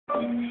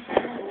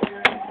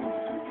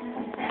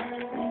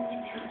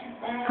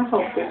I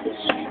hope this is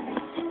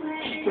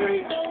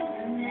straight.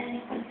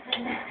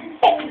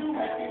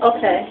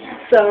 Okay,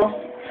 so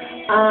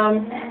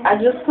I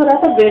just put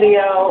up a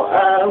video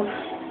of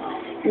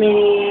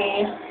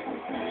me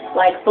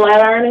like flat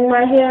ironing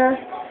my hair,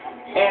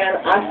 and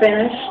I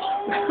finished.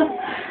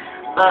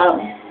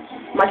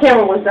 My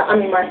phone was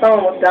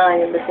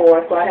dying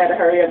before, so I had to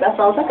hurry up. That's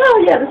why I was like,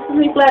 oh yeah, this is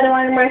me flat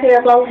ironing my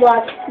hair, blah blah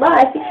blah,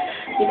 bye,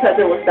 because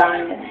it was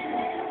dying.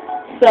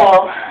 So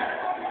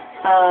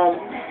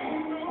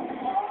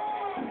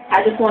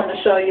I just wanted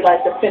to show you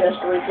like the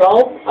finished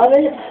result of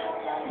it.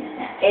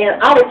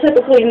 And I would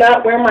typically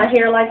not wear my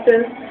hair like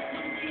this.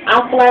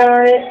 I'll flat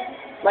iron it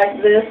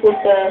like this with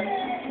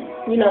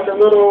the, you know, the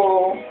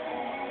little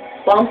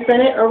bumps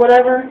in it or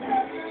whatever,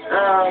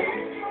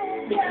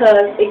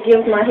 because it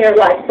gives my hair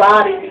like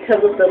body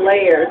because of the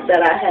layers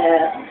that I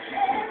have.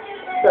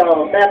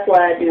 So that's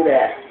why I do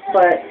that.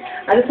 But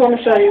I just want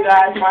to show you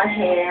guys my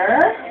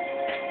hair.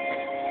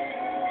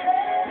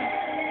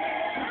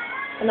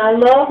 And I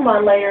love my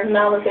layers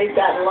now that they've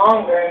gotten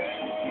longer.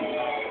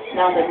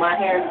 Now that my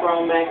hair's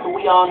grown back, but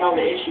we all know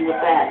the issue with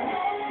that.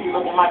 If you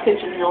look at my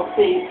pictures, you'll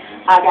see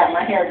I got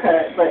my hair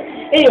cut. But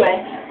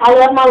anyway, I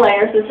love my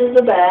layers. This is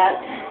the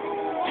back.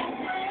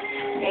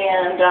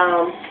 And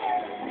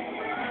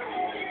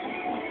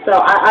so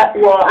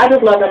I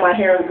just love that my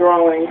hair is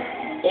growing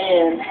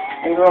in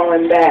and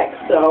growing back.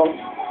 So,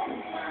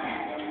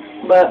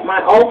 but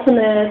my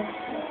ultimate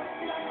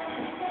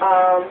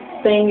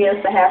thing is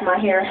to have my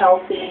hair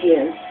healthy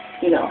and,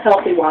 you know,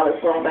 healthy while it's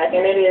growing back,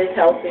 and it is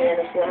healthy and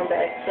it's growing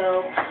back.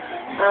 So,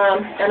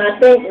 and I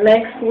think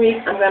next week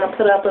I'm going to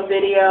put up a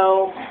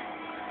video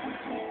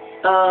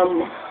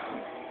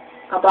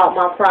about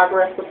my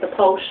progress with the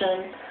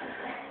potion.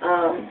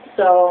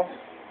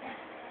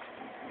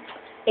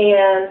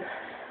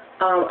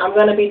 I'm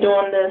going to be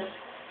doing this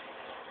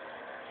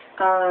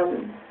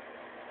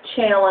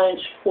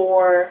challenge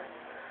for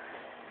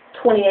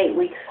 28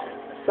 weeks.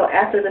 So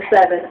after the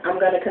 7th, I'm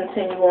going to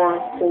continue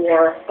on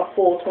for a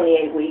full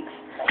 28 weeks,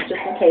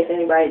 just in case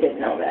anybody didn't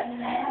know that.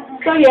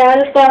 So yeah, I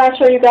just thought I'd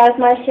show you guys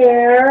my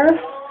hair.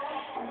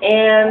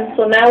 And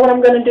so now what I'm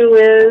going to do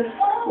is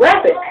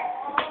wrap it.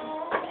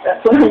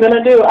 That's what I'm going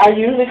to do. I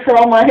usually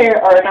curl my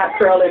hair, or not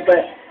curl it,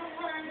 but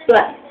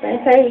flat.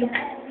 Okay.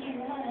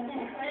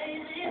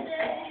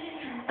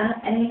 I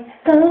ain't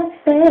gonna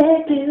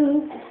beg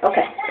you.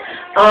 Okay.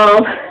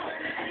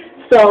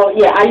 So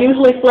yeah, I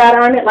usually flat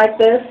iron it like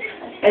this,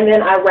 and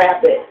then I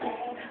wrap it.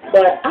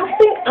 But I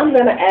think I'm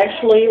going to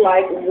actually,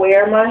 like,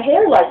 wear my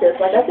hair like this.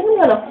 Like, I think I'm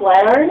going to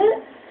flat iron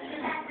it.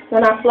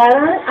 When I flat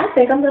iron it, I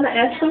think I'm going to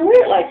actually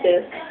wear it like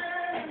this.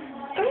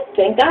 I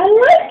think I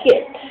like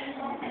it.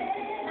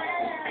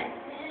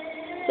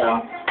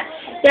 So,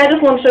 yeah, I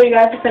just want to show you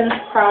guys the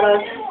finished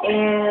product.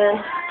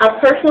 And I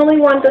personally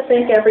want to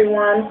thank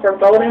everyone for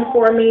voting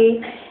for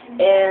me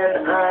in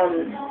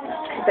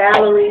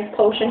Valerie's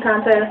potion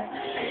contest.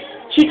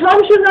 She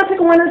told me she was going to pick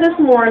a winner this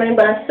morning,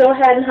 but I still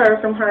hadn't heard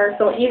from her.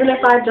 So even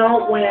if I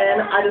don't win,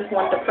 I just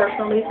wanted to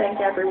personally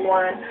thank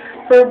everyone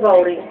for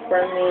voting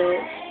for me.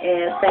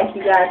 And thank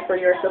you guys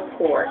for your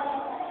support.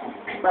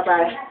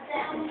 Bye-bye.